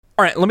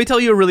All right, let me tell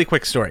you a really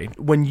quick story.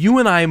 When you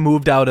and I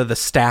moved out of the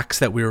stacks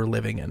that we were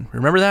living in,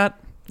 remember that?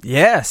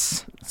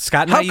 Yes.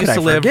 Scott and I used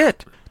to live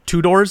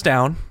 2 doors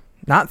down.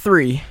 Not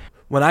 3.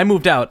 When I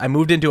moved out, I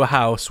moved into a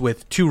house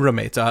with 2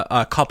 roommates,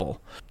 a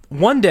couple.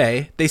 One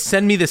day, they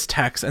send me this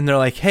text, and they're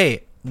like,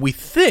 hey, we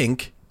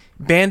think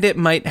Bandit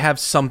might have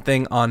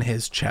something on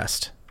his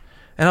chest.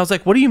 And I was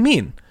like, what do you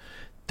mean?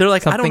 They're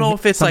like, I don't know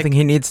if it's something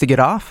he needs to get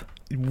off.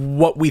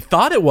 What we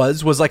thought it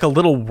was like a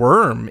little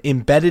worm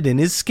embedded in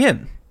his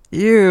skin.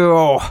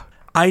 Ew.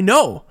 I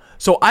know.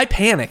 So I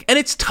panic, and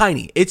it's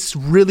tiny. It's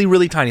really,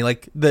 really tiny,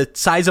 like the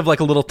size of like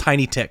a little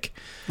tiny tick.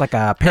 Like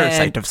a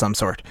parasite of some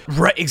sort.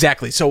 Right,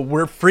 exactly. So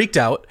we're freaked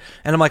out,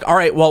 and I'm like, all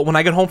right, well, when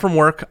I get home from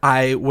work,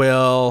 I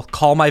will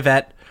call my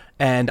vet,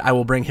 and I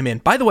will bring him in.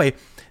 By the way,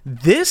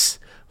 this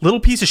little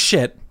piece of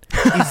shit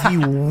is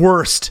the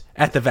worst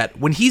at the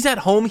vet. When he's at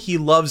home, he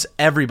loves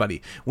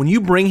everybody. When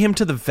you bring him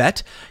to the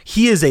vet,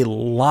 he is a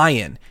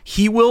lion.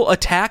 He will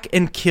attack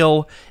and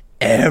kill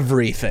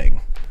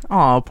everything.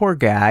 Oh, poor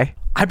guy.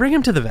 I bring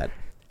him to the vet,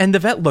 and the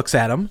vet looks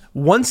at him.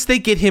 Once they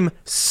get him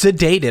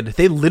sedated,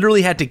 they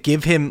literally had to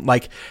give him,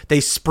 like, they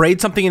sprayed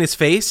something in his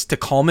face to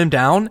calm him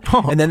down,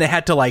 and then they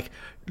had to, like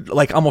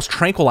almost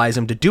tranquilize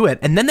him to do it,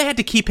 and then they had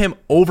to keep him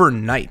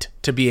overnight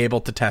to be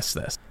able to test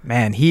this.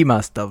 Man, he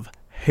must have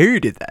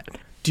hated that.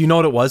 Do you know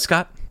what it was,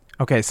 Scott?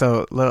 Okay,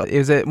 so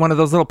is it one of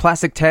those little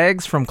plastic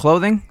tags from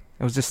clothing?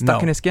 It was just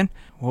stuck in his skin?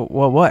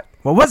 Well, what?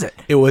 What was it?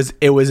 It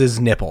was his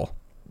nipple.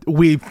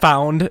 We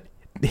found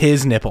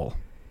his nipple.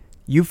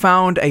 You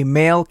found a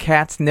male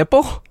cat's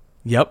nipple?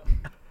 Yep.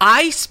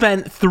 I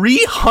spent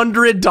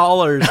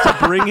 $300 to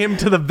bring him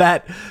to the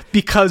vet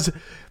because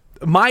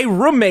my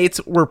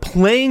roommates were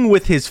playing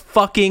with his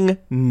fucking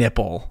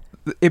nipple.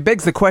 It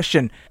begs the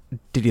question,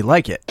 did he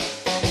like it?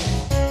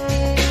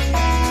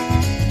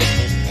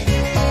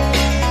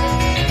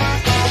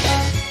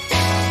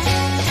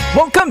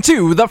 Welcome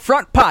to the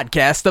front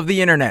podcast of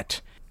the internet.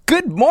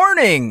 Good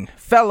morning,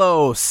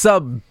 fellow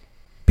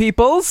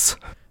sub-peoples.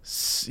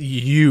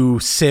 You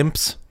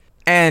simps.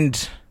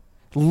 And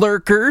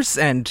lurkers,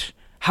 and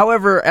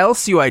however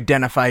else you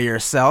identify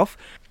yourself.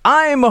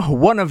 I'm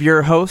one of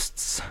your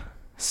hosts,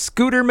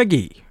 Scooter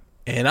McGee.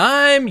 And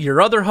I'm your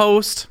other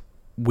host,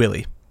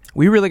 Willie.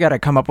 We really got to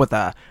come up with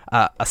a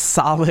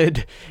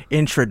solid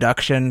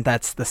introduction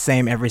that's the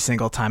same every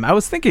single time. I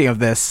was thinking of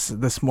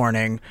this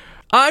morning.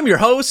 I'm your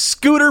host,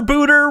 Scooter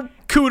Booter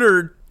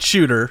Cooter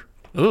Shooter.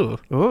 Ooh.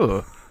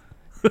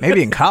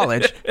 Maybe in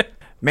college.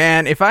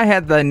 Man, if I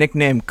had the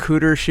nickname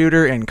Cooter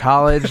Shooter in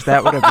college,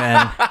 that would have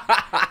been...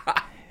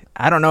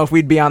 I don't know if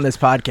we'd be on this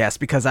podcast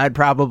because I'd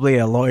probably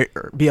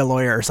be a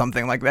lawyer or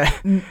something like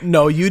that.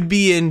 No, you'd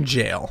be in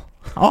jail.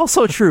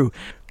 Also true.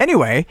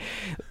 Anyway,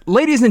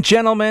 ladies and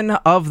gentlemen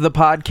of the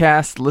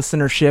podcast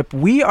listenership,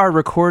 we are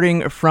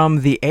recording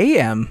from the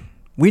AM.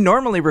 We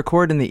normally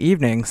record in the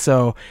evening,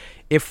 so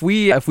if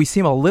we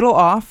seem a little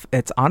off,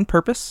 it's on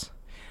purpose.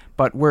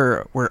 But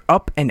we're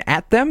up and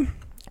at them,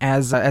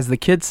 as the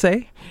kids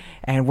say.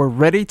 And we're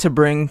ready to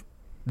bring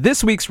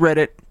this week's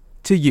Reddit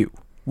to you.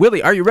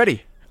 Willie, are you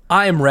ready?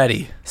 I am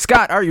ready.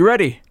 Scott, are you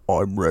ready?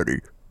 I'm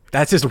ready.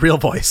 That's his real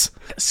voice.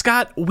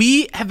 Scott,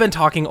 we have been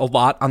talking a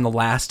lot on the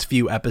last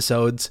few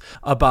episodes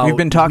about... We've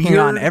been talking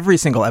on every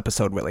single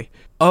episode, Willie.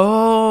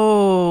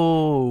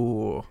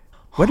 Oh.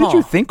 What did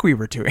you think we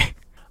were doing?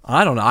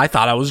 I don't know. I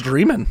thought I was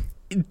dreaming.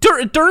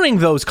 During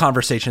those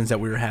conversations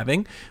that we were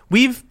having,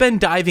 we've been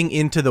diving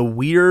into the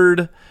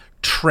weird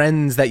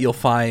trends that you'll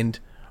find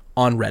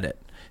on Reddit.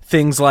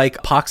 Things like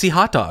epoxy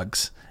hot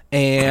dogs.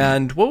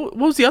 And what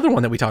was the other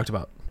one that we talked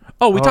about?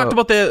 Oh, we talked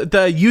about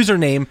the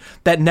username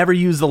that never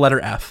used the letter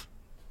F.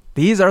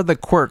 These are the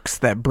quirks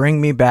that bring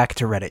me back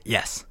to Reddit,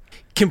 yes.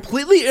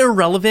 Completely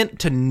irrelevant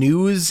to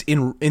news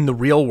in the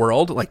real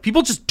world. Like,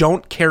 people just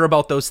don't care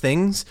about those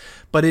things,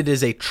 but it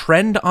is a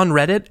trend on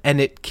Reddit,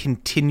 and it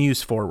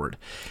continues forward.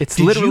 It's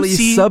literally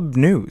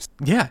sub-news.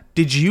 Yeah.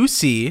 Did you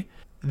see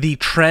the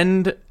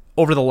trend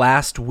over the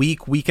last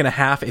week and a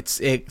half?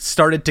 It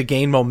started to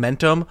gain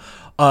momentum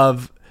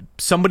of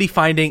somebody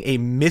finding a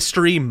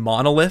mystery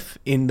monolith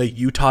in the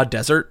Utah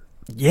desert.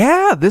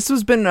 Yeah, this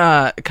has been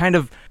kind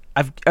of...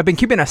 I've been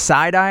keeping a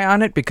side eye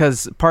on it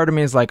because part of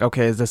me is like,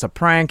 okay, is this a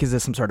prank? Is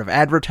this some sort of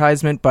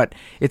advertisement? But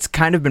it's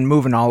kind of been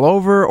moving all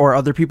over, or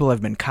other people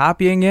have been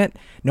copying it.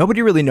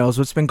 Nobody really knows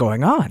what's been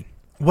going on.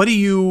 What do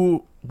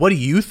you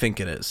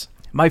think it is?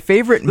 My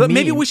favorite meme...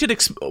 Maybe we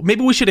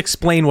should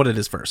explain what it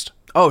is first.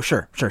 Oh,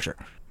 sure.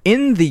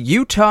 In the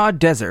Utah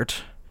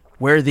desert,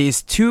 where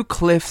these two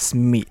cliffs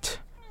meet,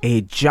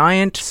 a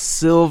giant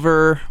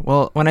silver...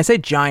 Well, when I say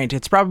giant,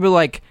 it's probably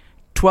like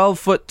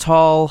 12-foot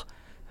tall...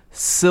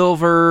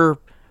 silver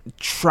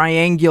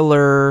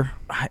triangular,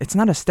 it's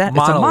not a it's a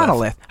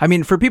monolith. I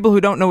mean, for people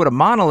who don't know what a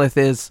monolith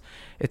is,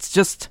 it's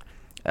just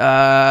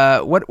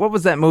what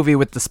was that movie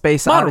with the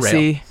space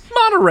odyssey?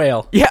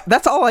 Monorail. Yeah,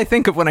 that's all I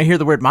think of when I hear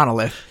the word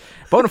monolith.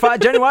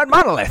 Bonafide genuine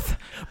monolith.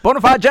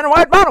 Bonafide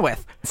genuine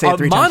monolith. Say it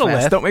 3 times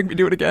fast. Don't make me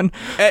do it again.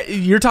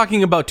 You're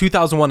talking about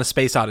 2001: A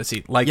Space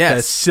Odyssey, like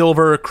the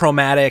silver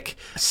chromatic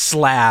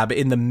slab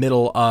in the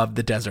middle of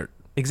the desert.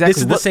 Exactly.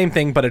 This is the same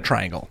thing, but a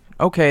triangle.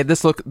 Okay,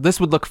 this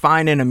would look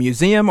fine in a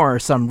museum or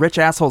some rich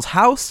asshole's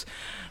house,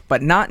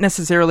 but not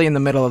necessarily in the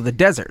middle of the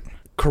desert.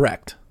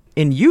 Correct.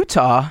 In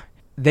Utah,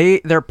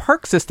 their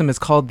park system is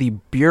called the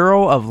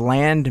Bureau of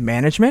Land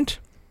Management.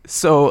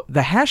 So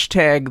the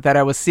hashtag that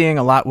I was seeing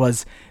a lot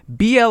was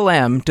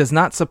BLM does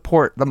not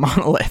support the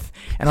monolith.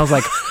 And I was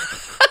like,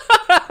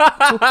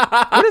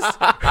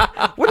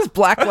 what does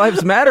Black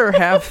Lives Matter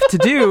have to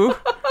do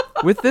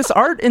with this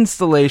art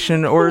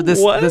installation or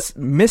this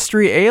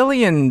mystery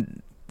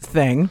alien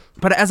thing?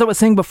 But as I was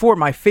saying before,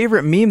 my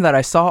favorite meme that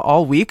I saw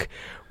all week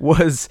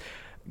was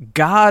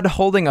God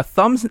holding a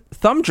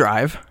thumb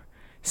drive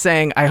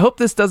saying, I hope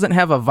this doesn't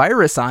have a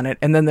virus on it.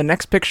 And then the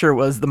next picture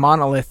was the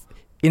monolith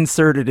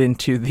inserted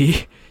into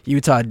the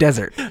Utah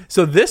desert.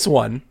 So this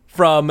one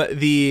from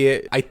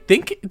I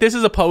think this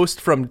is a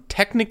post from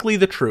Technically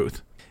the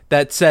Truth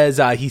that says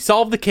he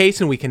solved the case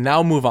and we can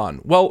now move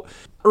on. Well,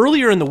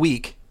 earlier in the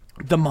week,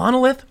 the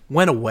monolith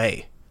went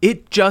away.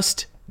 It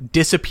just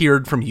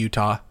disappeared from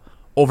Utah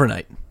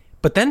overnight.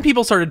 But then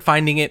people started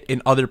finding it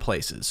in other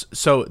places.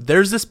 So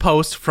there's this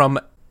post from,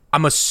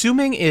 I'm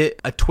assuming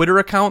a Twitter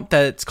account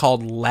that's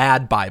called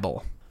Lad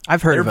Bible.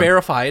 I've heard of They're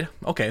verified.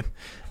 Okay.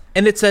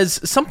 And it says,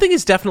 something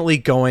is definitely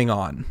going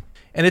on.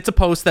 And it's a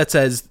post that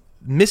says,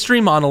 mystery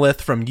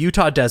monolith from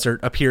Utah desert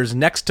appears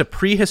next to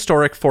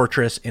prehistoric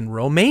fortress in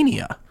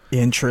Romania.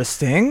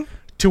 Interesting.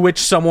 To which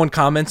someone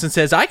comments and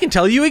says, I can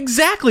tell you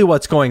exactly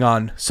what's going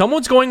on.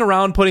 Someone's going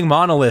around putting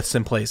monoliths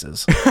in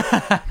places.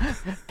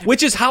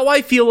 Which is how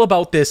I feel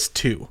about this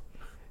too.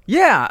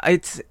 Yeah,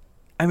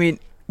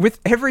 with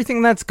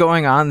everything that's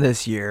going on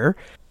this year,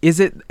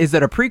 is it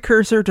a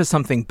precursor to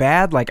something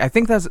bad? Like, I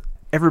think that's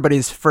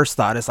everybody's first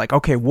thought is like,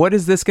 okay, what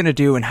is this going to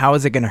do and how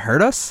is it going to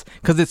hurt us?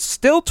 Because it's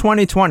still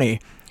 2020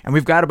 and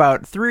we've got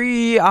about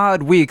 3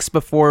 odd weeks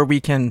before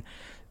we can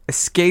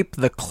escape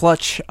the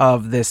clutch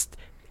of this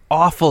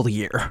awful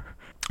year.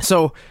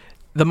 So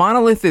the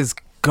monolith is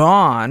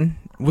gone.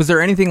 Was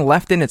there anything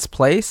left in its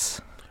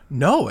place?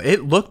 No,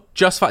 it looked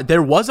just fine.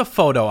 There was a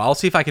photo, I'll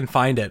see if I can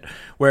find it,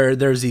 where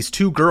there's these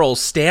 2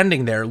 girls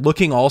standing there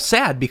looking all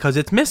sad because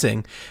it's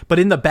missing. But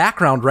in the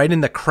background, right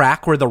in the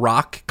crack where the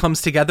rock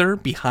comes together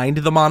behind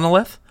the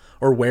monolith,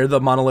 or where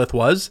the monolith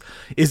was,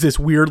 is this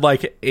weird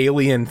like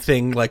alien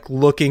thing like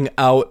looking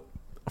out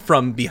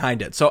from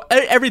behind it. So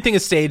everything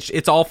is staged.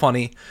 It's all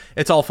funny.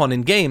 It's all fun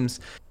in games.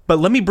 But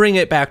let me bring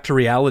it back to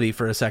reality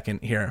for a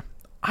second here.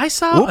 I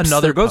saw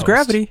there goes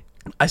gravity.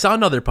 I saw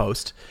another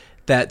post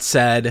that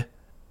said,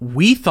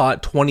 we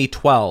thought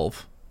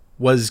 2012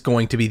 was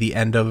going to be the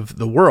end of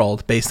the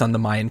world based on the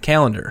Mayan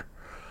calendar.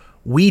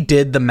 We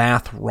did the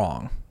math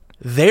wrong.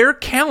 Their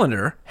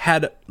calendar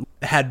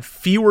had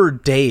fewer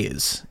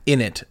days in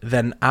it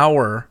than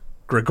our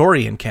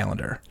Gregorian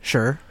calendar.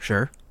 Sure.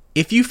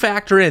 If you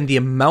factor in the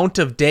amount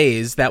of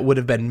days that would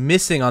have been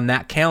missing on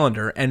that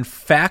calendar and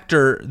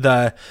factor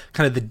the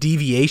kind of the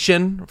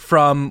deviation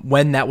from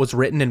when that was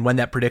written and when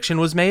that prediction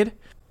was made,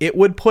 it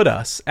would put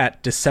us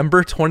at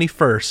December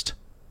 21st,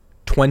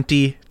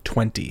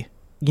 2020.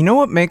 You know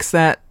what makes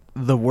that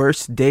the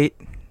worst date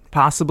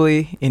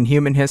possibly in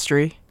human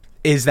history?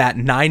 Is that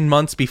 9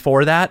 months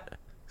before that,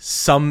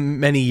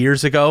 many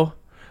years ago,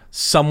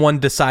 someone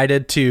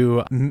decided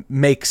to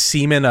make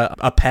semen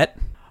a pet?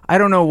 I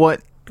don't know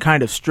what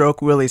kind of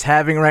stroke Willie's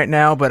having right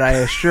now, but I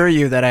assure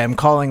you that I am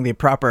calling the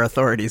proper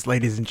authorities,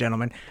 ladies and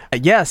gentlemen.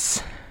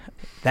 Yes,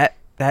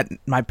 that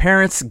my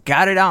parents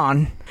got it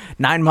on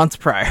 9 months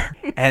prior.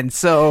 And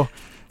so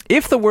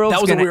if the world's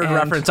going to end... That was a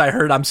weird reference I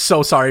heard. I'm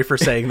so sorry for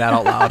saying that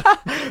out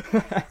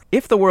loud.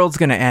 If the world's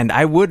going to end,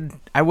 I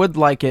would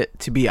like it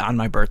to be on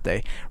my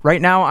birthday.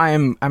 Right now,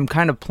 I'm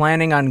kind of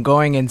planning on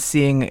going and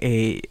seeing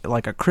a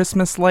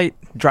Christmas light,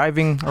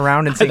 driving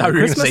around and seeing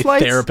Christmas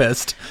lights.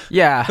 Therapist.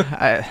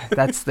 Yeah,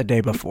 that's the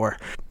day before.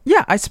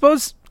 Yeah, I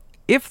suppose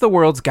if the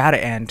world's got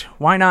to end,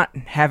 why not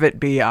have it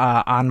be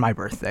on my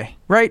birthday,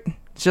 right?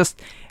 It's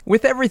just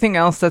with everything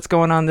else that's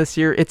going on this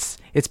year, it's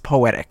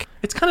poetic.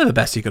 It's kind of the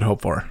best you could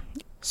hope for.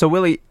 So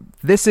Willie,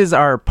 this is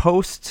our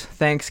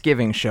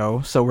post-Thanksgiving show,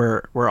 so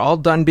we're all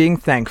done being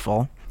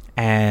thankful,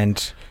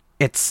 and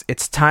it's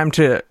time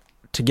to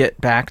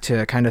get back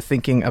to kind of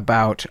thinking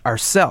about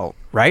ourselves,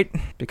 right?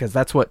 Because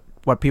that's what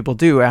people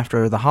do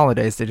after the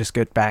holidays. They just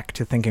get back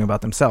to thinking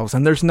about themselves,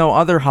 and there's no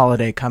other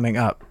holiday coming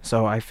up,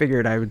 so I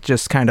figured I would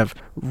just kind of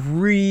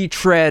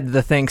retread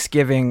the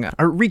Thanksgiving,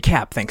 or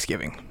recap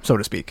Thanksgiving, so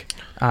to speak.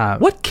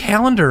 What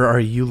calendar are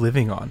you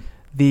living on?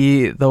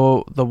 The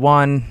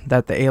one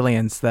that the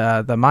aliens,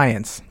 the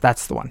Mayans,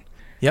 that's the one.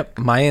 Yep,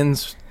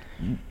 Mayans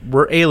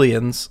were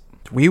aliens.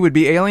 We would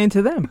be alien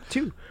to them,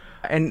 too.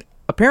 And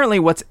apparently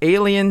what's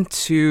alien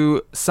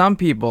to some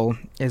people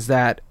is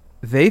that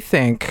they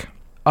think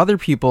other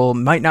people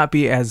might not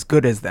be as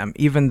good as them,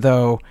 even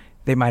though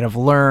they might have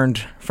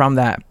learned from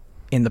that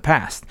in the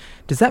past.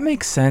 Does that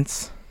make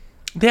sense?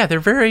 Yeah, they're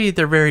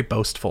very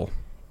boastful.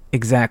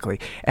 Exactly.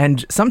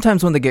 And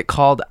sometimes when they get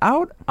called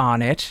out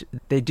on it,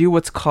 they do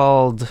what's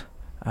called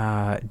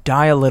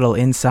die a little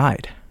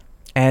inside.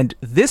 And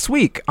this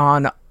week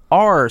on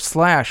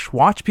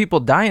r/watch people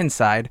die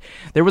inside,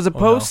 there was a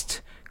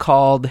post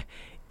called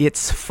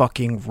 "It's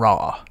fucking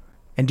raw."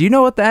 And do you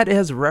know what that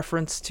is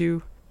reference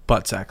to?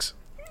 Butt sex.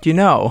 Do you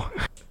know?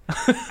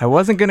 I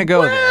wasn't going to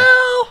go there.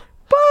 Well,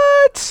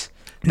 But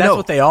that's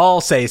what they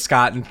all say,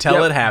 Scott,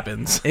 until it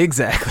happens.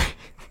 Exactly.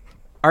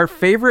 Our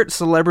favorite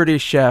celebrity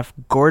chef,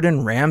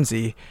 Gordon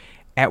Ramsay,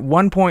 at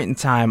one point in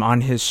time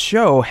on his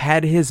show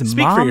had his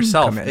Speak mom for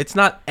yourself. come in. It's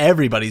not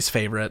everybody's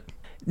favorite.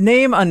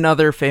 Name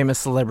another famous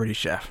celebrity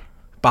chef.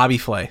 Bobby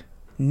Flay.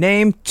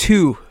 Name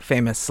 2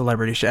 famous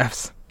celebrity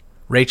chefs.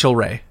 Rachel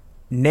Ray.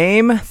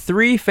 Name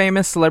 3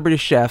 famous celebrity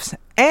chefs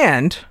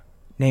and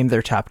name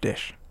their top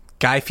dish.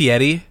 Guy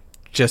Fieri.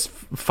 Just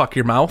fuck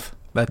your mouth.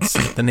 That's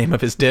the name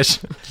of his dish.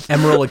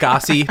 Emeril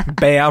Lagasse.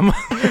 Bam.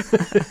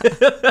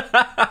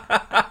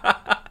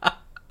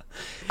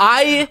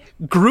 I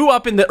grew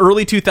up in the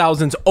early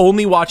 2000s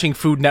only watching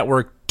Food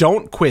Network.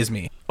 Don't quiz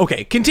me.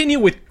 Okay, continue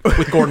with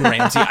Gordon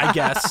Ramsay, I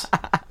guess.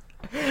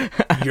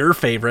 Your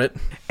favorite.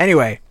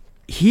 Anyway,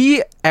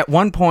 he at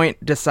one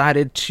point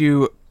decided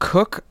to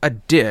cook a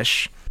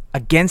dish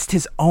against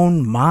his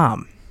own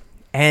mom.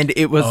 And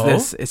it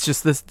was it's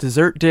just this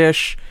dessert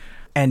dish.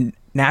 And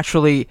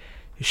naturally,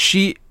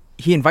 he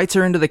invites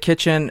her into the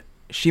kitchen.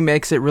 She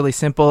makes it really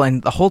simple,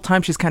 and the whole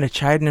time she's kind of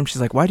chiding him. She's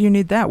like, "Why do you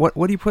need that? What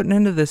are you putting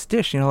into this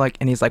dish?" You know, like,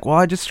 and he's like, "Well,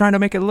 I'm just trying to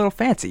make it a little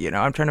fancy. You know,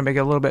 I'm trying to make it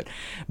a little bit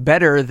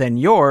better than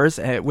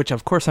yours, which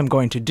of course I'm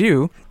going to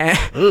do."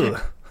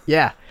 And,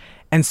 yeah,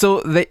 and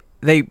so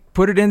they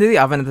put it into the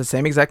oven at the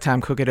same exact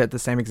time, cook it at the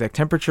same exact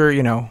temperature.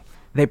 You know,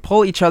 they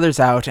pull each other's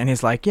out, and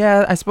he's like,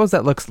 "Yeah, I suppose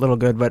that looks a little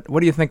good, but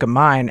what do you think of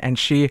mine?" And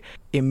she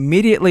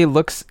immediately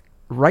looks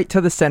right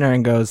to the center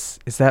and goes,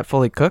 "Is that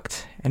fully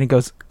cooked?" And he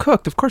goes,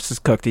 "Cooked, of course it's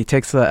cooked." He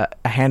takes a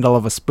handle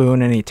of a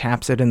spoon and he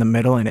taps it in the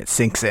middle and it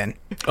sinks in.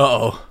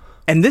 Uh-oh.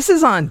 And this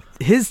is on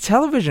his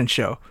television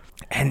show.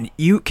 And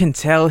you can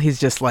tell he's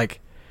just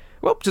like,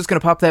 "Well, just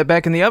gonna pop that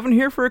back in the oven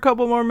here for a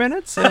couple more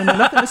minutes and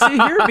nothing to see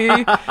here.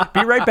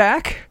 Be right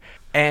back."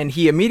 And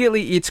he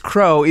immediately eats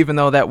crow, even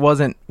though that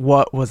wasn't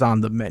what was on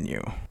the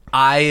menu.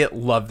 I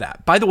love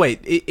that. By the way,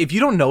 if you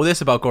don't know this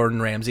about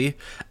Gordon Ramsay,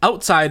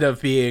 outside of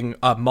being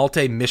a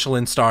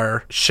multi-Michelin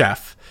star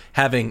chef,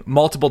 having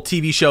multiple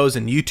TV shows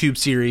and YouTube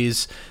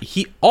series,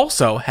 he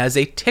also has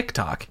a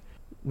TikTok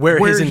where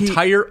his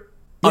entire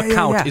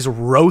account is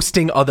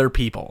roasting other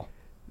people.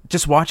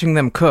 Just watching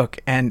them cook,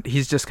 and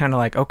he's just kind of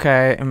like,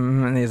 okay,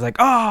 and he's like,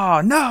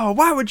 "Oh, no,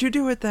 why would you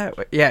do it that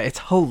way?" Yeah, it's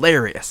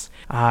hilarious.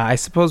 I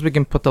suppose we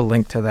can put the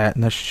link to that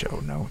in the show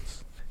notes.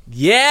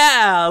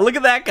 Yeah, look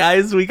at that,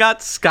 guys. We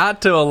got Scott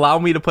to allow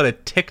me to put a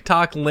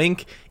TikTok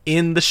link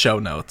in the show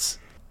notes.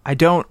 I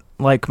don't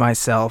like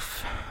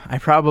myself. I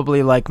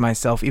probably like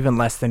myself even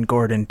less than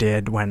Gordon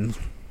did when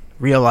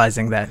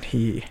realizing that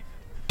he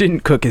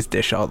didn't cook his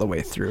dish all the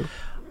way through.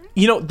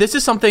 You know, this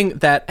is something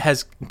that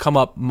has come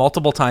up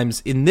multiple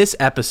times in this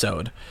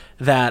episode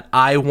that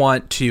I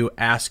want to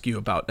ask you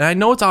about. And I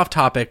know it's off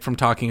topic from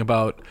talking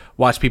about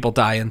Watch People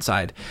Die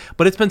Inside,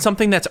 but it's been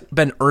something that's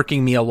been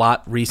irking me a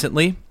lot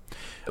recently,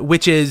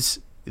 which is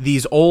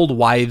these old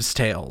wives'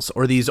 tales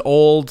or these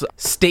old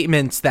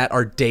statements that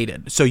are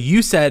dated. So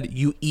you said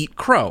you eat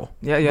crow.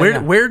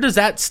 Where does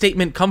that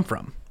statement come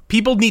from?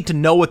 People need to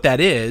know what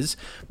that is,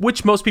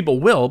 which most people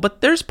will,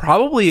 but there's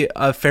probably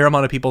a fair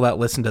amount of people that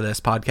listen to this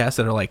podcast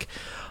that are like,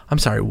 "I'm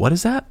sorry, what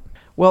is that?"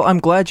 Well, I'm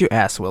glad you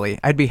asked, Willie.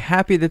 I'd be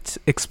happy to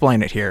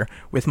explain it here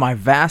with my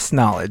vast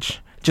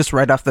knowledge, just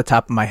right off the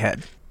top of my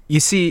head.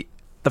 You see,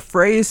 the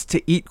phrase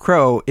 "to eat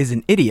crow" is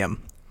an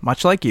idiom,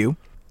 much like you,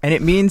 and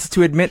it means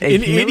to admit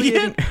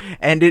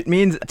it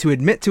means to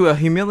admit to a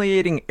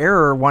humiliating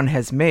error one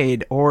has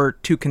made or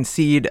to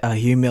concede a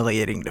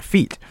humiliating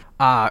defeat.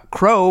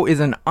 Crow is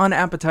an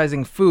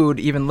unappetizing food,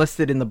 even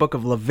listed in the book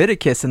of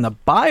Leviticus in the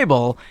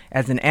Bible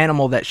as an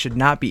animal that should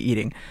not be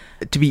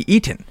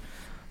eaten.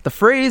 The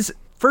phrase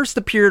first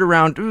appeared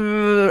around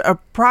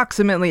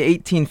approximately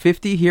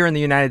 1850 here in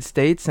the United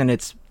States, and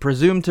it's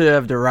presumed to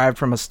have derived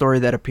from a story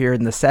that appeared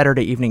in the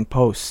Saturday Evening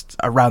Post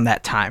around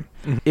that time.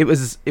 Mm-hmm.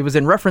 It was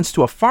in reference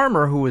to a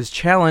farmer who was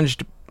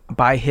challenged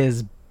by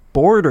his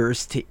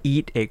boarders to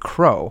eat a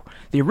crow.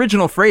 The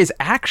original phrase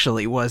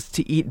actually was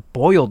to eat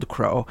boiled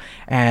crow,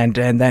 and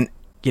then,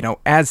 you know,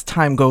 as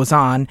time goes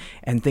on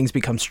and things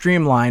become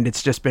streamlined,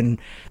 it's just been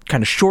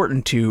kind of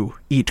shortened to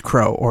eat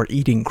crow or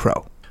eating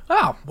crow.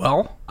 Oh,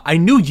 well, I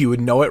knew you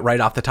would know it right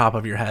off the top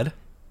of your head.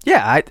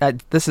 Yeah,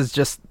 this is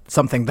just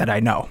something that I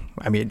know.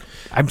 I mean,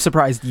 I'm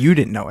surprised you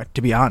didn't know it,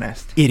 to be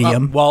honest.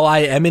 Idiom. Well, I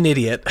am an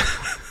idiot.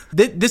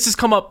 This has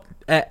come up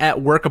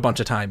at work a bunch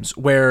of times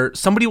where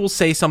somebody will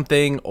say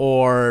something,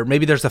 or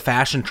maybe there's a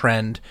fashion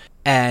trend,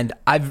 and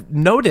I've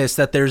noticed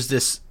that there's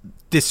this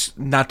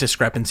not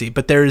discrepancy,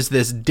 but there's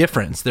this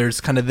difference. There's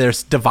kind of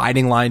this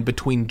dividing line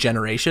between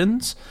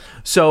generations.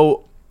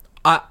 So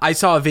I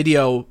saw a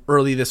video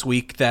early this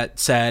week that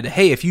said,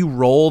 hey, if you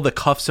roll the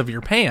cuffs of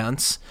your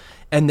pants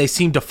and they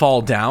seem to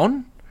fall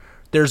down,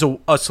 there's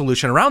a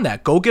solution around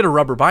that. Go get a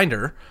rubber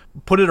binder,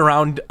 put it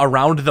around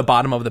the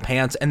bottom of the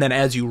pants, and then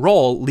as you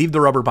roll, leave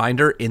the rubber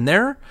binder in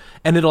there,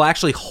 and it'll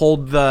actually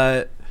hold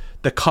the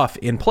the cuff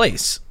in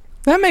place.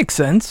 That makes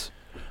sense.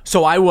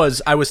 So I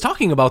was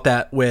talking about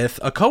that with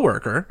a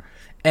coworker,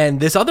 and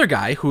this other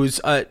guy who's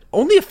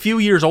only a few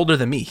years older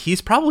than me,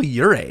 he's probably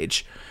your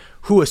age,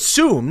 who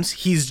assumes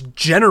he's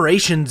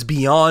generations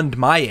beyond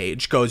my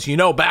age, goes,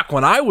 back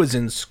when I was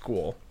in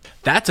school,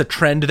 that's a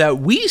trend that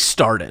we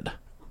started.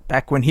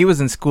 Back when he was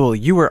in school,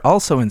 you were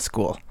also in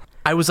school.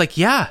 I was like,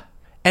 yeah.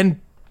 And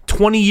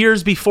 20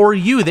 years before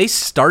you, they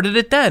started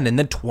it then. And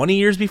then 20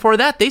 years before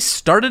that, they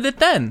started it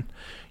then.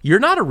 You're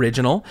not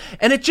original.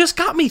 And it just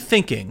got me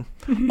thinking,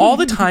 all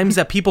the times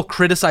that people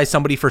criticize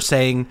somebody for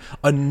saying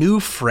a new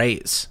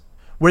phrase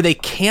where they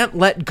can't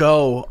let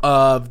go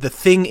of the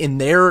thing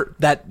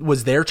that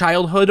was their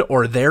childhood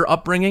or their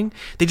upbringing,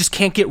 they just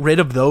can't get rid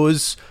of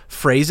those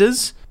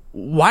phrases.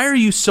 Why are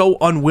you so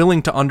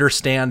unwilling to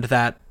understand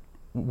that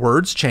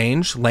words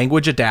change,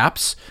 language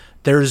adapts,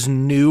 there's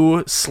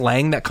new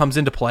slang that comes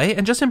into play,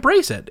 and just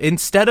embrace it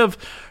instead of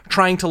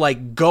trying to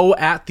go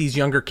at these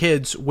younger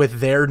kids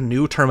with their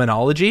new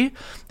terminology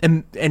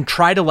and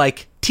try to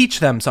teach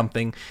them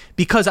something?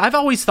 Because I've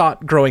always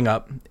thought growing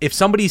up, if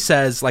somebody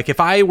says, if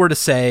I were to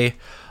say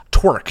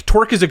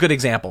twerk is a good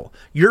example.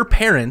 Your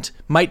parent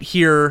might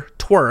hear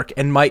twerk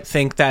and might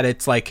think that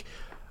it's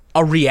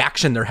a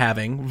reaction they're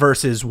having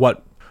versus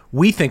what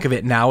we think of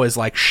it now as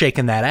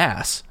shaking that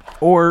ass.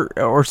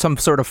 Or some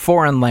sort of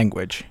foreign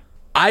language.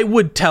 I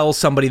would tell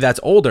somebody that's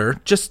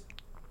older, just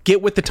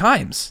get with the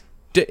times.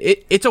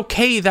 It's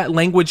okay that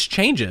language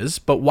changes,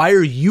 but why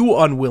are you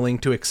unwilling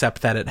to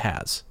accept that it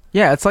has?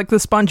 Yeah, it's like the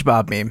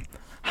SpongeBob meme.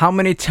 How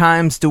many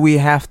times do we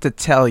have to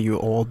tell you,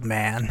 old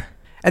man?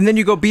 And then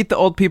you go beat the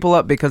old people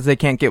up because they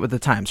can't get with the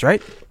times,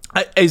 right?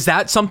 Is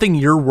that something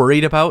you're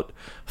worried about?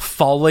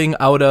 Falling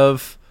out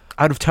of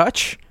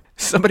touch?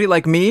 Somebody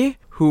like me,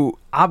 who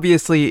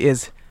obviously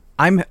is,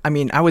 I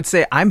would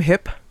say I'm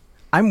hip.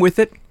 I'm with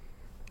it.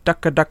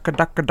 Ducka, ducka,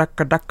 ducka,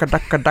 ducka, ducka,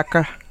 ducka,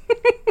 ducka.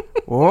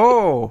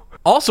 Whoa.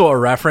 Also a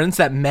reference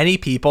that many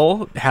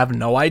people have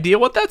no idea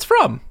what that's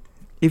from.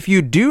 If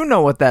you do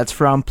know what that's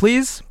from,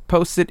 please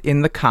post it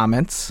in the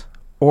comments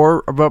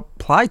or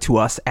reply to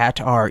us at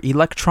our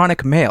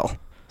electronic mail.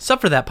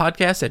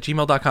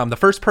 Subforthatpodcast@gmail.com. The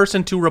first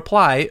person to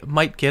reply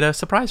might get a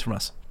surprise from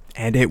us.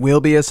 And it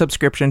will be a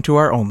subscription to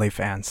our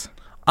OnlyFans.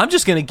 I'm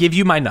just going to give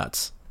you my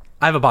nuts.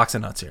 I have a box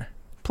of nuts here.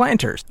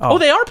 Planters. Oh,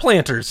 they are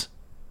planters.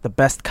 The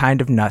best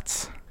kind of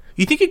nuts.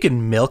 You think you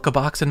can milk a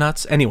box of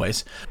nuts?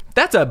 Anyways,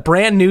 that's a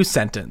brand new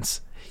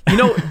sentence. I'm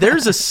going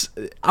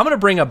to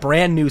bring a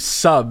brand new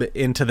sub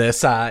into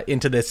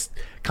this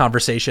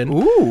conversation.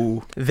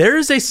 Ooh.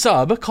 There's a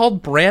sub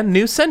called Brand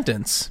New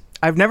Sentence.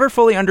 I've never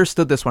fully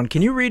understood this one.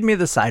 Can you read me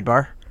the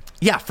sidebar?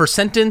 Yeah, for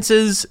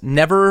sentences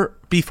never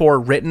before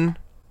written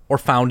or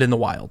found in the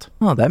wild.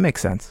 Oh, that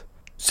makes sense.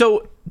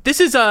 So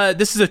this is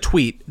a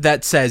tweet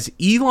that says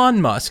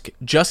Elon Musk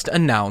just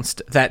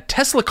announced that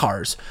Tesla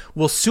cars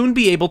will soon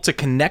be able to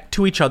connect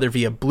to each other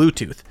via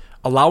Bluetooth,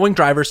 allowing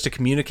drivers to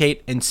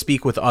communicate and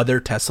speak with other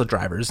Tesla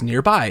drivers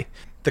nearby.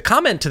 The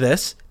comment to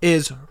this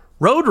is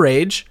road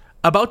rage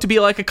about to be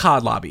like a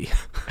COD lobby.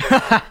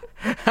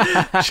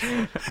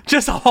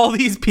 Just all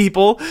these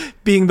people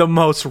being the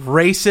most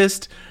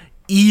racist,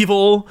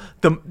 evil,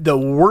 the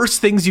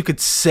worst things you could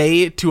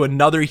say to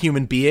another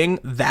human being.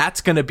 That's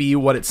going to be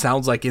what it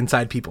sounds like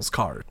inside people's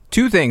cars.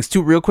 Two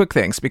real quick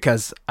things,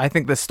 because I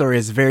think this story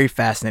is very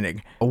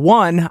fascinating.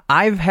 One,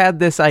 I've had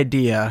this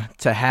idea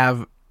to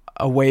have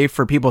a way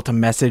for people to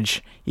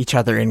message each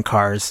other in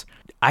cars.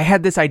 I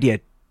had this idea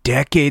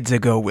decades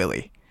ago,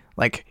 Willie,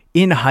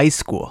 in high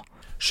school.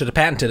 Should have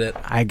patented it.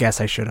 I guess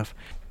I should have.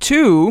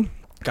 Two,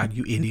 God,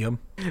 you idiom.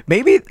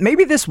 Maybe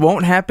this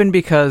won't happen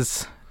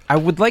because I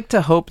would like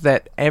to hope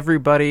that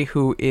everybody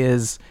who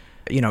is,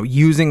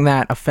 using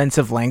that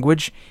offensive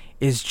language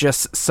is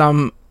just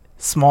some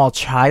small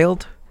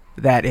child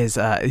that is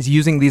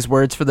using these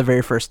words for the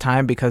very first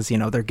time because,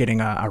 they're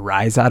getting a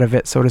rise out of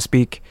it, so to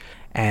speak,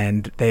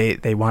 and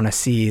they want to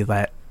see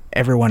that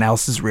everyone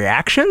else's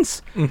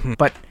reactions,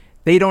 but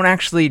they don't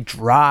actually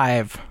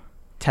drive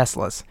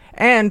Teslas.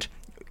 And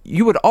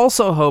you would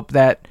also hope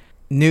that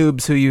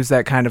noobs who use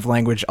that kind of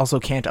language also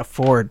can't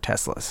afford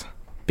Teslas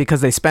because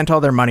they spent all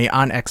their money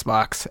on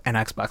Xbox and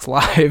Xbox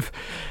Live,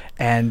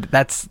 and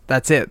that's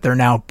it. They're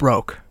now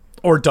broke.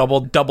 Or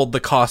doubled the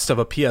cost of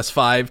a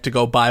PS5 to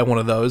go buy one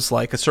of those.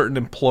 Like a certain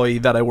employee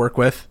that I work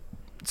with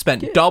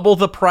spent double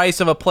the price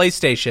of a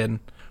PlayStation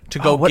to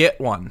go get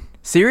one.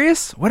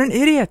 Serious? What an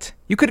idiot.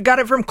 You could have got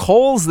it from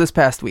Kohl's this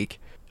past week.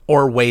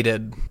 Or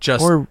waited.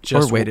 Or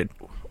just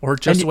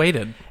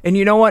waited. And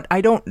you know what?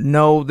 I don't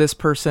know this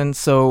person,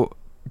 so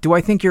do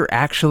I think you're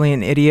actually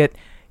an idiot?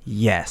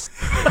 Yes.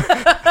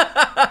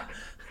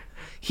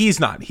 He's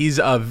not. He's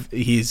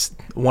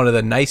one of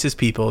the nicest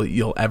people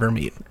you'll ever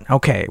meet.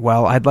 Okay,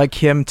 well, I'd like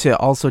him to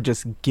also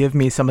just give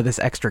me some of this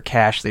extra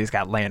cash that he's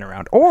got laying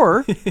around.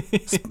 Or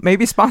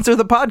maybe sponsor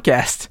the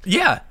podcast.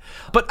 Yeah.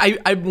 But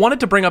I wanted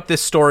to bring up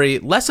this story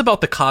less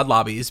about the COD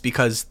lobbies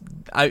because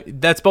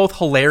that's both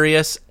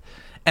hilarious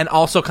and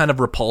also kind of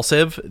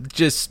repulsive.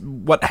 Just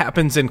what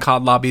happens in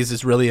COD lobbies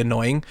is really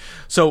annoying.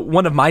 So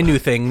one of my new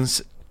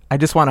things, I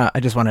just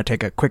wanna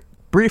take a quick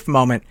brief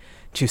moment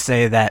to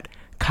say that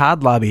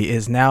COD Lobby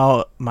is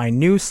now my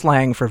new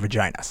slang for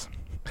vaginas.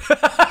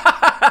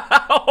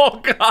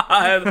 Oh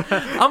God!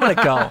 I'm gonna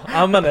go.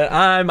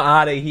 I'm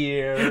out of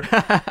here.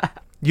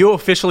 You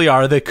officially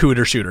are the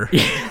cooter shooter.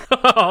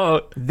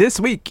 This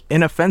week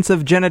in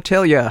offensive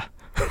genitalia.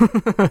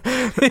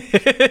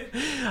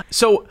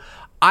 So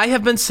I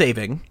have been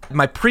saving.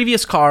 My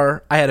previous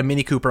car, I had a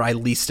Mini Cooper. I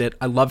leased it.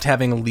 I loved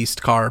having a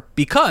leased car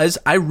because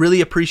I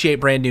really appreciate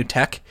brand new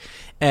tech.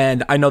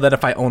 And I know that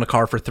if I own a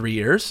car for 3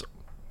 years,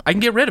 I can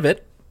get rid of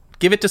it,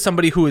 give it to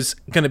somebody who is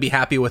going to be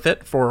happy with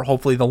it for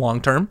hopefully the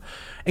long term,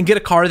 and get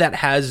a car that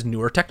has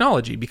newer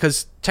technology,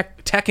 because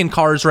tech in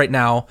cars right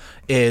now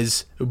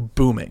is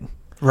booming.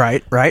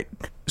 Right.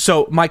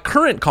 So my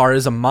current car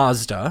is a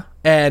Mazda,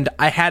 and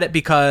I had it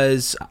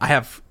because I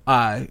have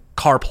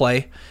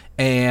CarPlay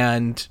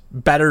and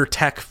better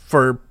tech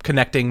for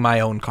connecting my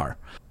own car.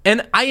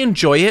 And I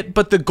enjoy it,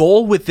 but the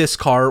goal with this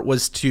car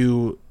was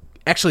to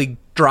actually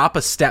drop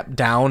a step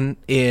down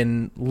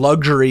in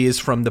luxuries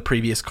from the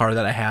previous car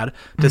that I had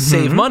to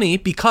save money,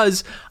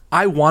 because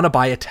I want to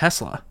buy a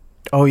Tesla.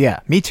 Oh yeah,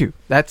 me too.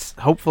 That's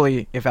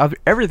hopefully, if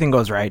everything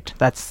goes right,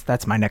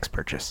 that's my next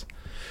purchase.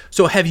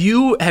 So have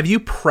you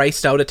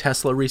priced out a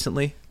Tesla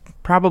recently?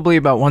 Probably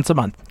about once a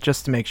month,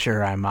 just to make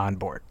sure I'm on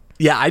board.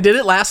 Yeah, I did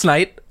it last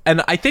night,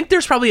 and I think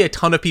there's probably a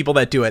ton of people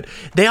that do it.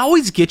 They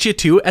always get you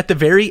too at the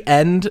very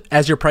end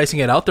as you're pricing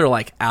it out. They're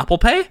like, Apple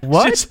Pay?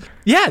 What?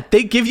 Yeah,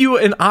 they give you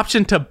an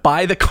option to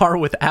buy the car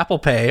with Apple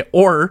Pay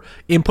or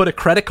input a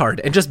credit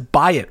card and just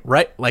buy it,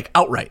 right? Like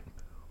outright.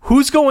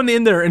 Who's going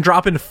in there and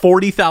dropping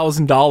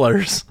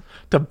 $40,000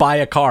 to buy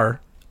a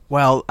car?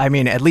 Well, I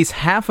mean, at least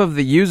half of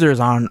the users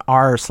on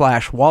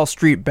r/Wall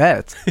Street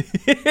Bets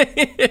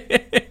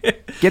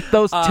get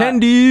those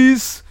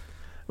tendies.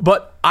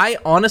 But I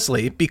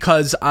honestly,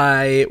 because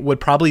I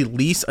would probably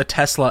lease a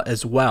Tesla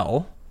as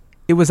well.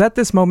 It was at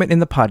this moment in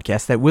the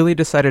podcast that Willie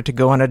decided to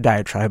go on a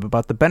diatribe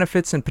about the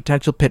benefits and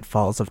potential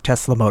pitfalls of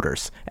Tesla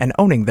Motors and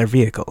owning their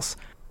vehicles.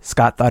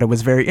 Scott thought it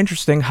was very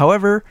interesting,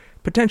 however,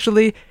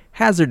 potentially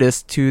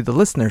hazardous to the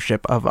listenership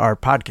of our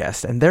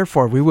podcast, and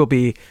therefore we will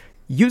be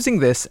using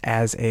this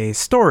as a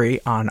story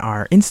on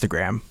our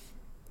Instagram.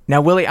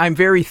 Now, Willie, I'm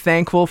very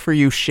thankful for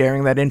you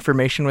sharing that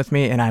information with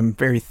me, and I'm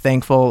very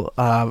thankful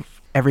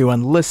of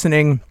everyone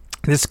listening.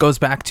 This goes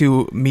back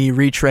to me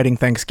retreading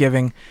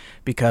Thanksgiving,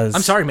 because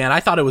I'm sorry, man. I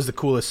thought it was the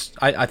coolest.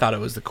 I thought it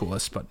was the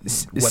coolest, but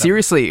whatever.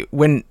 Seriously,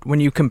 when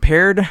you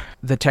compared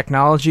the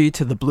technology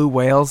to the blue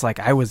whales, like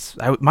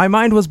my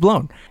mind was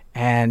blown,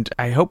 and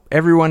I hope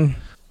everyone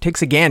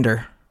takes a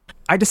gander.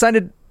 I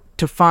decided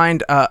to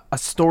find a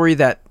story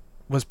that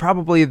was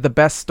probably the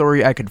best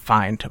story I could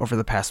find over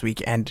the past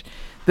week, and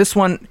this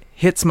one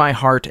hits my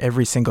heart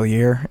every single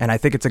year, and I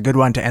think it's a good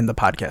one to end the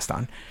podcast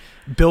on.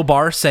 Bill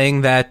Barr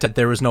saying that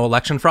there was no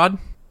election fraud?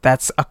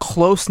 That's a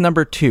close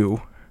number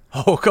 2.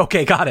 Oh,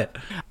 okay, got it.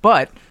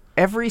 But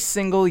every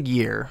single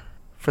year,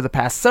 for the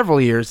past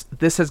several years,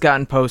 this has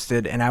gotten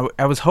posted, and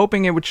I was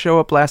hoping it would show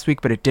up last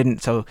week, but it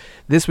didn't. So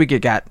this week it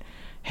got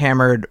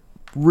hammered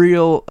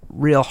real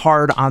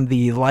hard on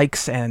the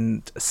likes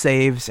and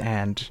saves,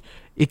 and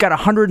it got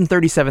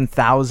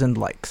 137,000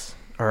 likes.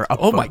 Or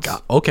upvotes. My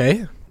God.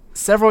 Okay.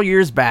 Several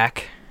years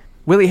back,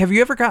 Willie, have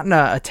you ever gotten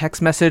a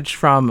text message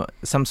from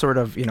some sort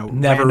of, Never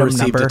random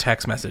received number? a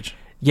text message.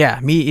 Yeah,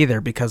 me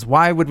either, because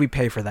why would we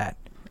pay for that?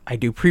 I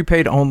do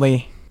prepaid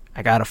only.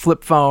 I got a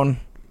flip phone.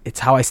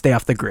 It's how I stay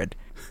off the grid.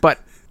 But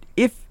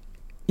if,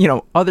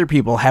 other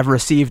people have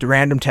received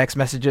random text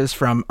messages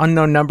from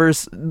unknown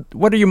numbers,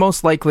 what are you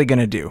most likely going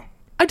to do?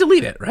 I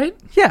delete it, right?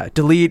 Yeah,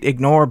 delete,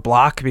 ignore,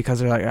 block, because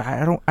they're like,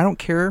 I don't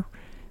care.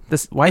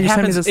 Why are you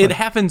sending me this? It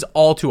happens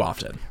all too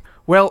often.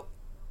 Well,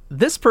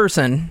 this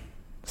person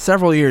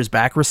several years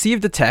back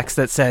received a text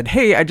that said,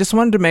 "Hey, I just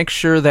wanted to make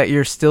sure that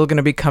you're still going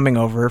to be coming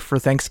over for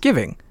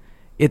Thanksgiving.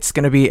 It's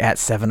going to be at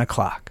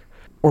 7:00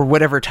 or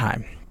whatever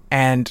time."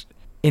 And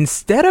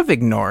instead of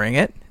ignoring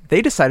it,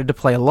 they decided to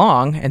play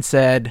along and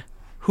said,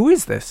 "Who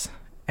is this?"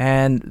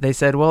 And they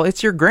said, "Well,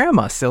 it's your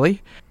grandma,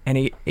 silly." And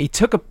he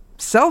took a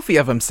selfie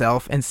of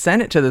himself and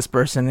sent it to this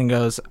person and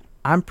goes,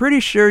 "I'm pretty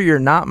sure you're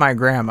not my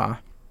grandma,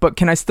 but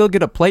can I still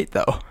get a plate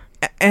though?"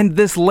 And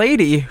this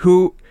lady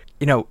who,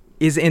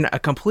 is in a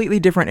completely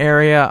different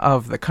area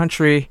of the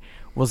country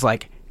was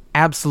like,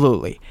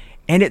 absolutely.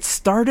 And it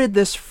started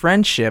this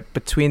friendship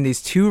between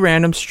these two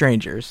random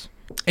strangers.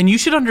 And you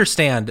should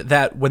understand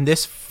that when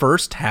this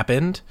first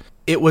happened,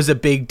 it was a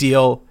big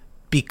deal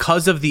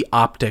because of the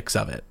optics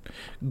of it.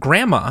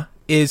 Grandma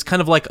is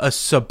kind of like a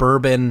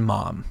suburban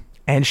mom.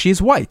 And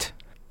she's white.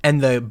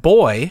 And the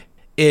boy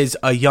is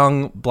a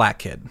young black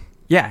kid.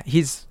 Yeah,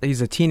 he's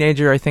a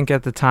teenager, I think,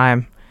 at the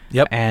time.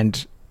 Yep.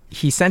 And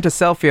he sent a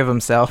selfie of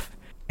himself.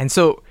 And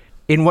so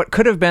in what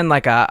could have been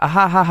like a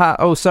ha ha ha,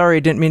 oh,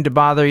 sorry, didn't mean to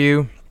bother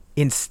you.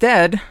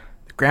 Instead,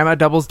 Grandma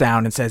doubles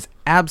down and says,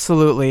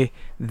 absolutely,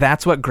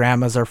 that's what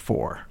grandmas are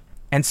for.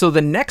 And so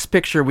the next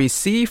picture we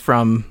see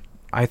from,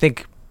 I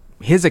think,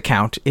 his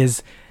account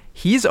is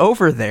he's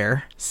over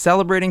there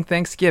celebrating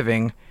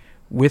Thanksgiving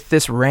with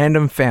this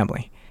random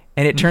family.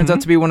 And it turns out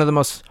to be one of the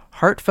most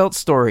heartfelt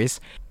stories.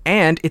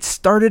 And it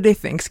started a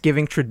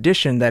Thanksgiving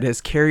tradition that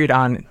is carried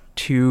on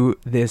to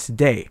this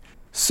day.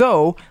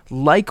 So,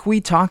 like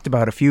we talked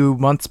about a few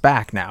months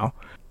back now,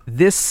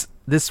 this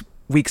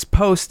week's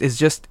post is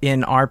just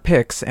in our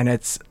pics, and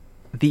it's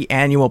the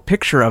annual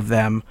picture of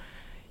them.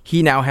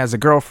 He now has a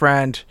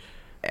girlfriend,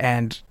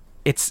 and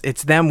it's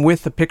them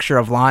with the picture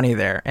of Lonnie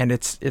there, and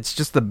it's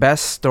just the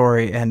best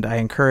story. And I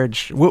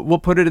encourage, we'll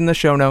put it in the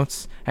show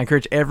notes. I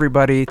encourage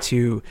everybody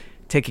to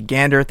take a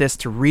gander at this,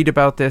 to read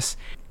about this,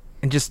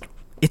 and just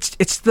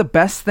it's the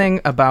best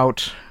thing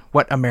about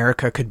what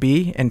America could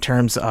be in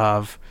terms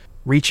of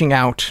reaching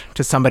out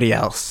to somebody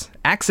else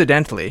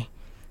accidentally,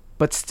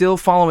 but still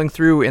following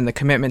through in the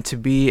commitment to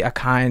be a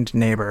kind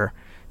neighbor,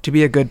 to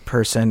be a good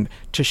person,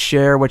 to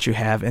share what you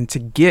have, and to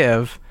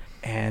give.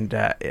 And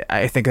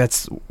I think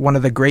that's one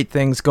of the great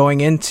things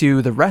going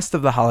into the rest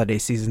of the holiday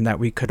season that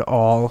we could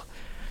all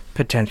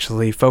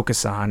potentially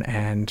focus on.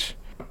 And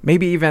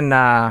maybe even,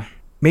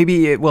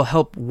 maybe it will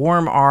help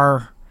warm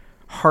our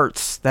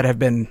hearts that have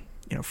been,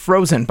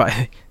 frozen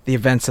by the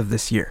events of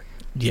this year.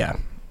 Yeah.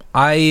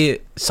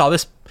 I saw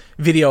this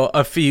video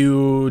a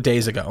few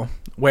days ago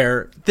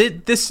where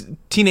this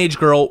teenage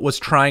girl was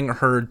trying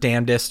her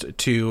damnedest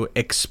to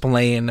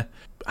explain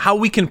how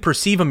we can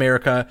perceive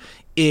America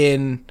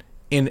in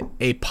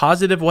a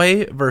positive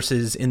way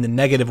versus in the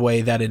negative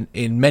way that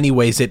in many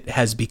ways it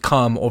has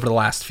become over the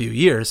last few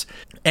years.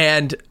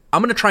 And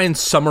I'm going to try and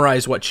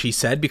summarize what she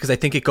said because I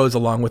think it goes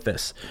along with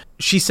this.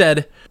 She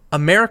said,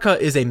 America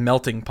is a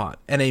melting pot,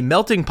 and a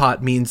melting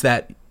pot means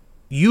that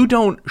you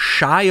don't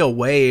shy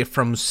away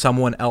from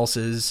someone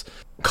else's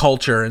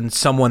culture and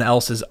someone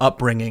else's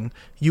upbringing.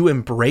 You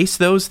embrace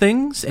those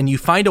things and you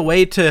find a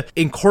way to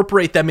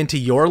incorporate them into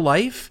your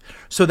life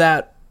so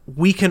that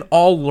we can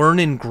all learn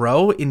and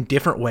grow in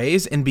different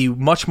ways and be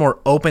much more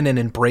open and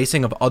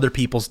embracing of other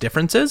people's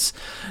differences.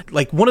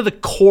 Like one of the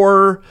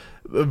core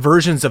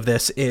versions of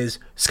this is,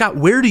 Scott,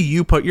 where do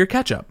you put your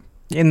ketchup?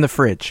 In the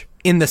fridge.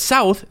 In the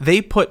South, they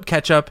put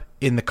ketchup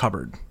in the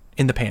cupboard,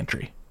 in the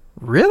pantry.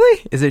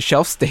 Really? Is it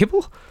shelf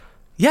stable?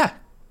 Yeah.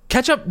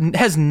 Ketchup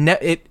has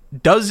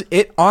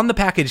it on the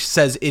package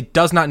says it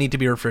does not need to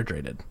be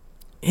refrigerated.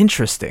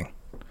 Interesting.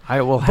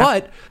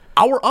 But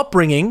our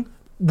upbringing,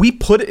 we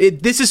put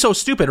it. This is so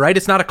stupid, right?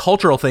 It's not a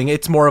cultural thing.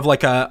 It's more of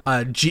like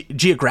a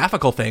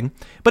geographical thing.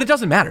 But it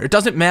doesn't matter. It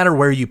doesn't matter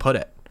where you put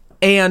it.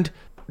 And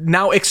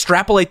now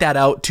extrapolate that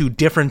out to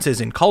differences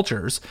in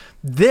cultures.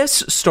 This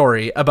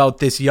story about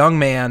this young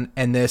man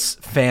and this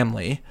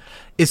family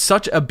is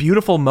such a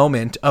beautiful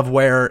moment of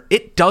where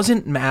it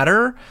doesn't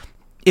matter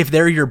if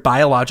they're your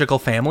biological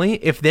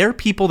family, if they're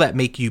people that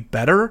make you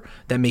better,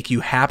 that make you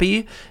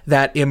happy,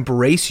 that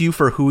embrace you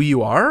for who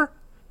you are,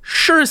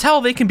 sure as hell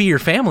they can be your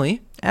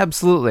family.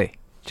 Absolutely.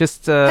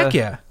 Just heck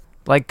yeah.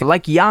 Like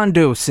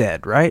Yondu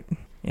said, right?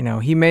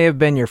 He may have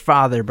been your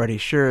father, but he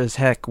sure as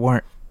heck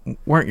weren't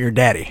your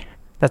daddy.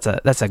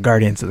 That's a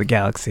Guardians of the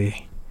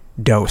Galaxy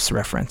dose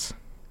reference.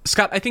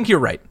 Scott, I think you're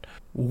right.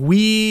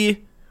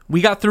 We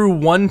got through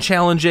one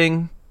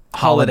challenging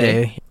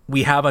holiday.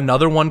 We have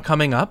another one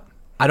coming up.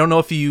 I don't know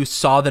if you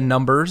saw the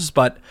numbers,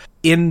 but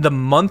in the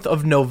month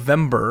of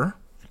November,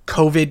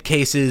 COVID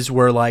cases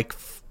were like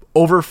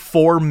over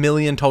 4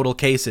 million total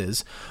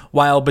cases,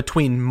 while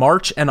between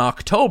March and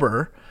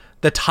October,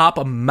 the top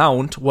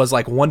amount was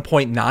like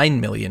 1.9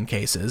 million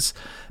cases.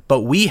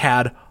 But we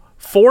had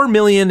 4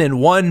 million in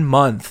 1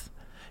 month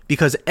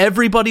because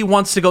everybody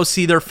wants to go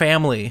see their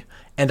family,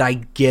 and I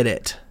get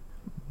it.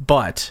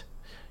 But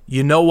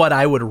you know what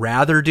I would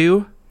rather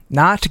do?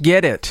 Not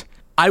get it.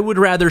 I would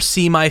rather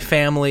see my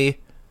family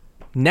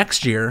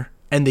next year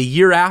and the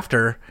year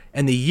after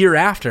and the year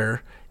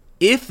after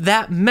if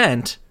that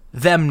meant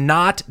them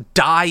not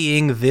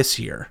dying this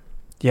year.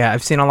 Yeah,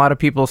 I've seen a lot of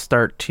people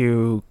start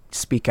to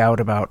speak out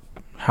about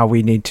how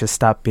we need to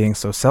stop being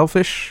so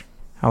selfish,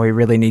 how we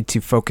really need to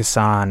focus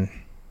on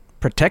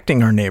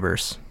protecting our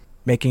neighbors,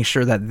 making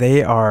sure that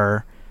they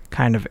are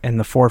kind of in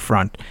the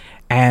forefront.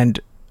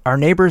 And our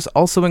neighbors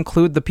also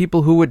include the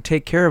people who would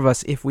take care of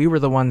us if we were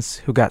the ones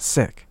who got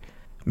sick.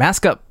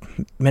 Mask up,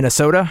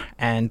 Minnesota,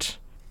 and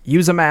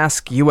use a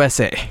mask,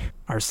 USA.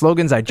 Our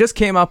slogans I just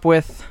came up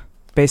with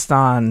based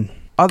on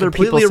other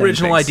people saying completely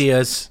original things.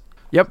 ideas.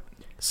 Yep.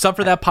 Sub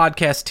for that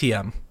podcast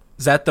TM.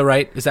 Is that the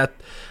right?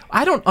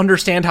 I don't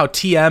understand how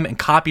TM and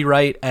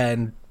copyright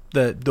and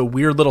the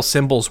weird little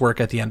symbols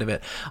work at the end of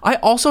it. I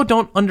also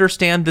don't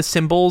understand the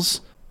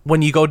symbols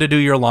when you go to do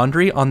your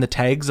laundry on the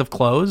tags of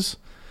clothes.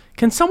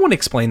 Can someone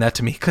explain that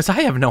to me? Because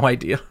I have no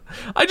idea.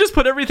 I just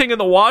put everything in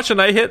the wash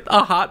and I hit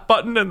a hot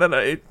button and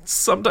then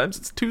sometimes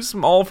it's too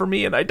small for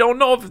me and I don't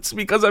know if it's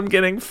because I'm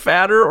getting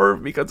fatter or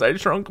because I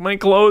shrunk my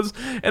clothes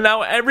and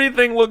now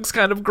everything looks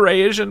kind of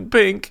grayish and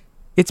pink.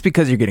 It's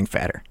because you're getting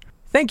fatter.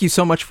 Thank you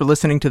so much for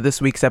listening to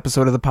this week's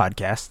episode of the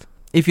podcast.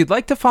 If you'd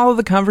like to follow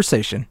the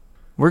conversation,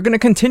 we're going to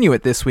continue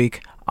it this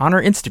week on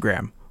our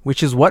Instagram,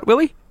 which is what,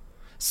 Willie?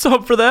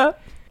 Sub for that.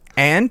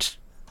 And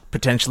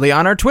potentially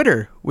on our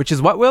Twitter, which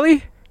is what,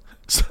 Willie?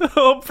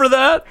 Sub for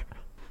that.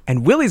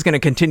 And Willie's going to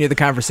continue the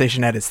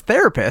conversation at his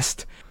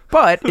therapist,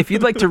 But if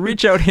you'd like to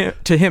reach out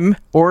to him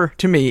or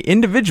to me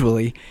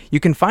individually, you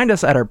can find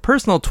us at our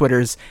personal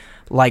Twitters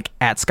like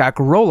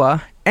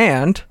 @ScottGarola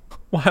and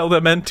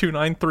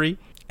WildMN293.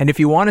 And if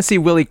you want to see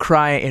Willie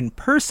cry in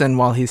person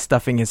while he's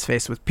stuffing his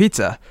face with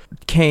pizza,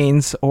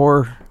 canes,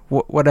 or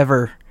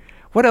whatever.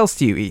 What else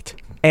do you eat?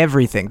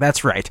 Everything.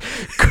 That's right.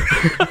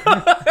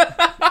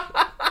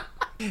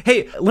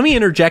 Hey, let me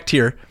interject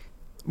here.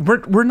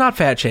 We're not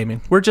fat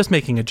shaming. We're just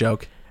making a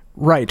joke.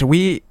 Right.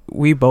 We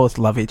both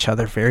love each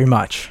other very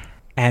much.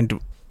 And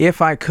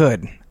if I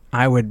could,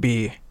 I would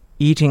be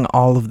eating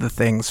all of the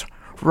things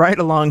right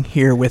along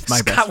here with my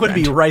best friend. Scott would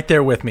be right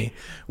there with me.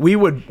 We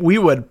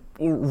would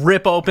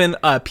rip open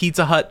a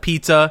Pizza Hut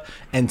pizza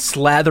and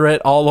slather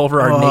it all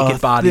over our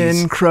naked bodies.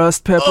 Thin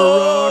crust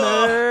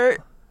pepperoni.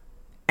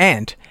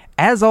 And,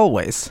 as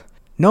always,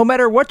 no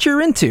matter what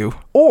you're into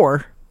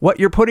or what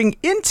you're putting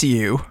into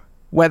you,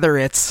 whether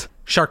it's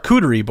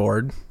charcuterie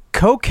board,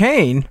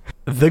 cocaine,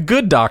 The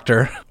Good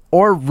Doctor,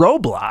 or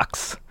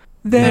Roblox,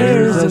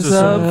 there's a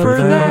sub for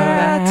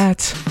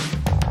that.